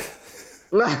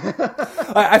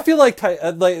 I feel like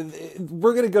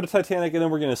we're gonna go to Titanic and then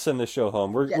we're gonna send this show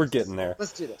home. We're getting there.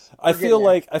 Let's do this. I feel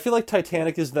like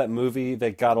Titanic is that movie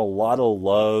that got a lot of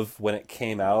love when it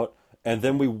came out, and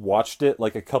then we watched it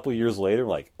like a couple years later,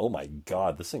 like, oh my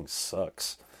god, this thing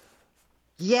sucks.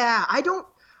 Yeah,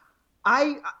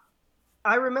 I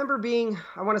remember being,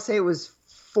 I want to say it was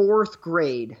 4th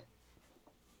grade,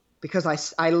 because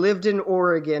I lived in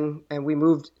Oregon, and we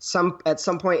moved at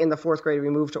some point in the 4th grade we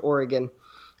moved to Oregon.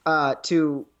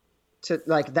 To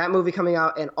like that movie coming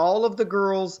out, and all of the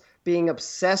girls being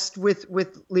obsessed with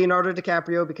Leonardo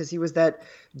DiCaprio because he was that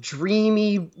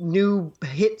dreamy new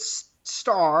hit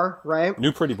star, right?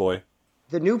 New pretty boy.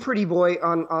 The new pretty boy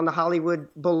on the Hollywood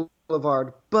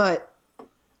Boulevard. But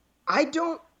I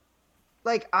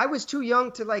was too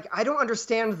young to, like, I don't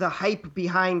understand the hype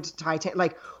behind Titanic.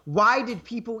 Like, why did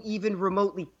people even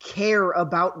remotely care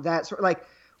about that sort? Like,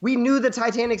 we knew the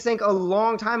Titanic sank a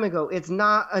long time ago. It's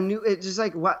not a new. It's just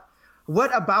like,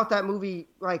 what about that movie?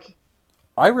 Like,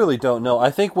 I really don't know. I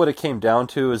think what it came down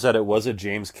to is that it was a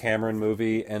James Cameron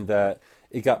movie, and that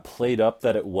it got played up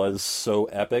that it was so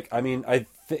epic. I mean,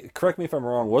 correct me if I'm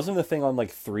wrong. Wasn't the thing on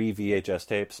like 3 VHS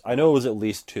tapes? I know it was at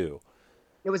least 2.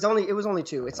 It was only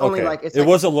 2. It's only like it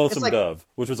wasn't Lonesome Dove,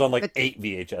 which was on like 8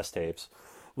 VHS tapes.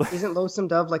 Isn't Lonesome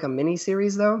Dove like a mini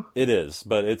series though? It is,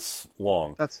 but it's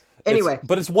long. Anyway.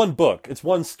 But it's one book. It's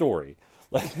one story.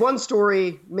 It's one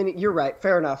story. You're right.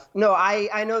 Fair enough. No,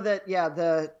 I know that. Yeah,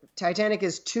 the Titanic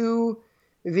is 2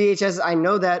 VHS. I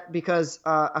know that because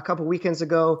a couple weekends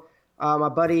ago, my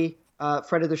buddy,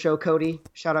 friend of the show, Cody,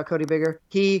 shout out Cody Bigger,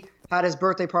 he had his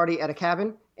birthday party at a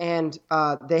cabin, and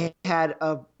they had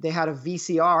a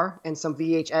VCR and some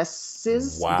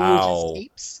VHSs, wow. VHS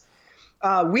tapes.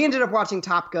 We ended up watching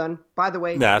Top Gun. By the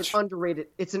way, it's underrated.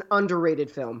 It's an underrated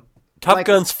film. Top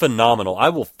Gun's phenomenal. I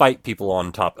will fight people on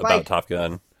about Top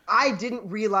Gun. I didn't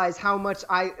realize how much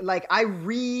I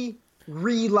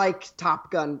liked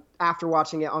Top Gun after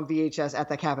watching it on VHS at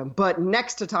the cabin. But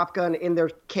next to Top Gun in their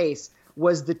case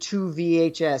was the 2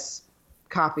 VHS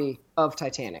copy of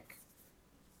Titanic.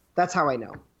 That's how I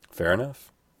know. Fair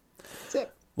enough. That's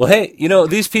it. Well, hey,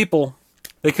 these people,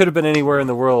 they could have been anywhere in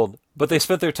the world, but they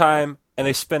spent their time and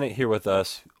they spent it here with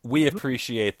us. We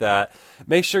appreciate that.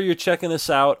 Make sure you're checking us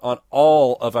out on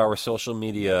all of our social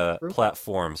media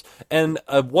platforms. And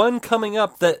one coming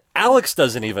up that Alex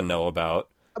doesn't even know about.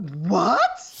 What?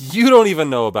 You don't even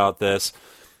know about this.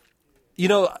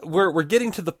 We're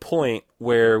getting to the point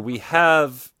where we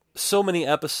have so many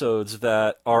episodes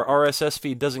that our RSS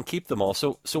feed doesn't keep them all.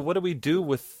 So what do we do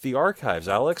with the archives,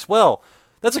 Alex? Well,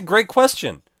 that's a great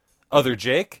question, Other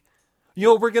Jake. You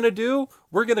know what we're going to do?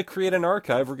 We're going to create an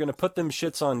archive. We're going to put them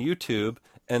shits on YouTube,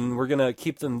 and we're going to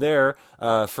keep them there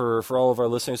for all of our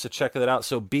listeners to check that out.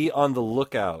 So be on the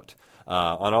lookout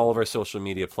on all of our social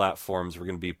media platforms. We're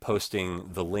going to be posting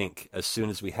the link as soon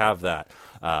as we have that,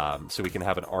 so we can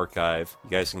have an archive. You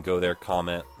guys can go there,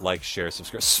 comment, like, share,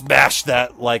 subscribe, smash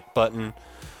that like button.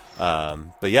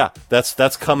 But yeah,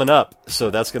 that's coming up. So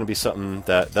that's going to be something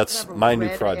that's my new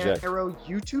project. Arrow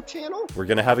YouTube channel? We're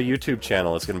going to have a YouTube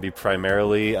channel. It's going to be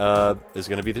primarily is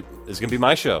going to be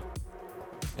my show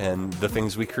and the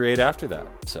things we create after that.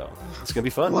 So it's going to be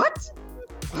fun. What?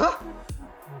 Huh?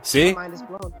 See? My mind is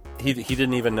blown. He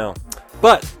didn't even know.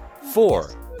 But for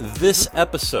this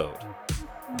episode,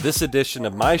 this edition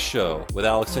of my show with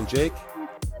Alex and Jake,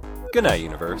 good night,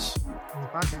 universe.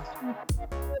 Podcast.